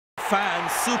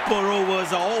fans, super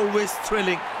overs are always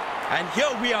thrilling. And here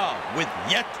we are with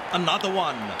yet another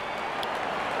one.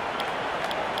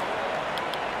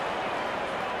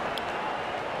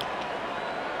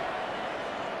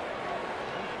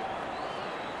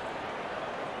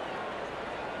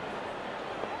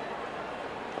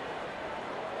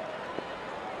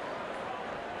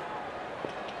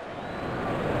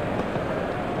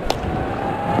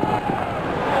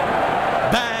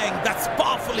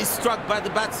 Struck by the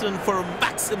batsman for a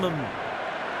maximum.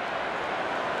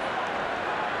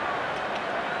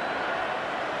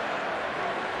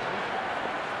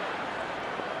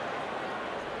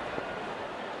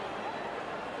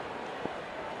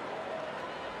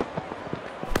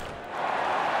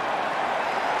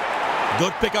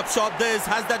 Good pickup shot this.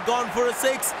 Has that gone for a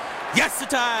six? Yes,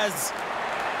 it has.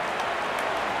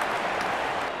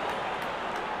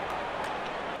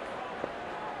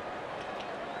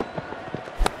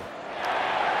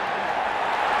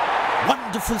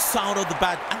 Wonderful sound of the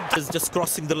bat and is just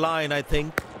crossing the line, I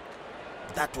think.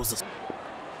 That was a...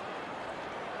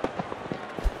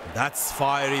 That's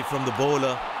fiery from the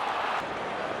bowler.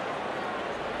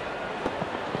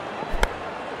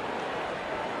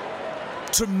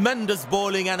 Tremendous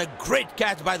bowling and a great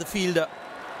catch by the fielder.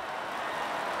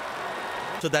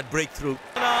 So that breakthrough.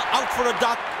 Out for a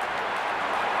duck.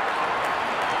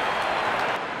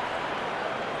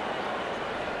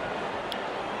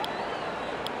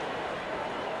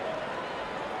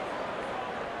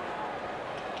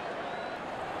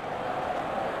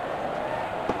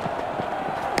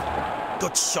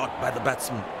 Good shot by the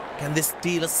batsman. Can they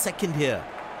steal a second here?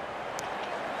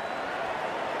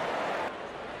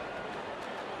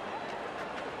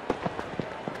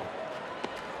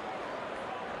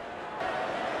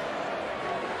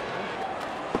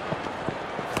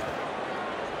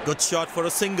 Good shot for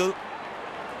a single.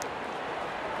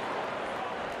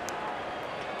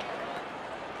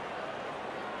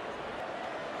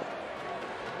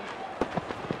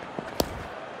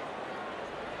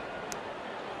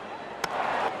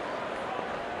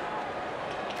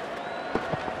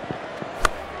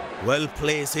 Well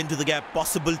placed into the gap,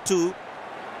 possible two.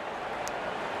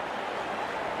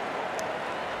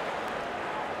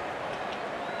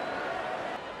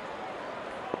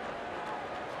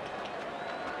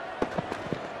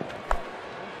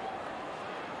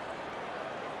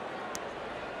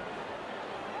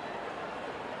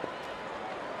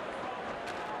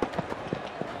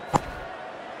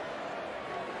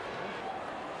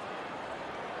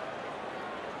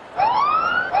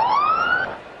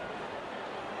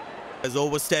 Has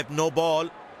overstepped, no ball.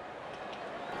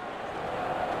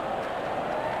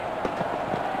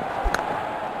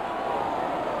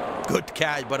 Good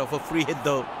catch, but of a free hit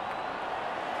though.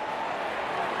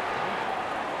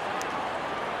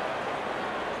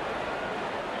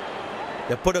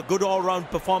 They put a good all-round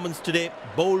performance today,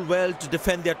 bowled well to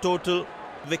defend their total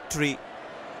victory.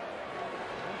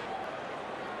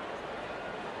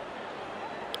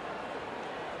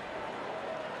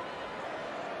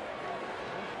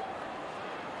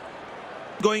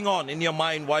 Going on in your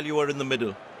mind while you were in the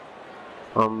middle?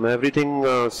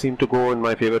 Everything seemed to go in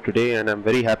my favor today, and I'm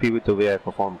very happy with the way I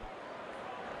performed.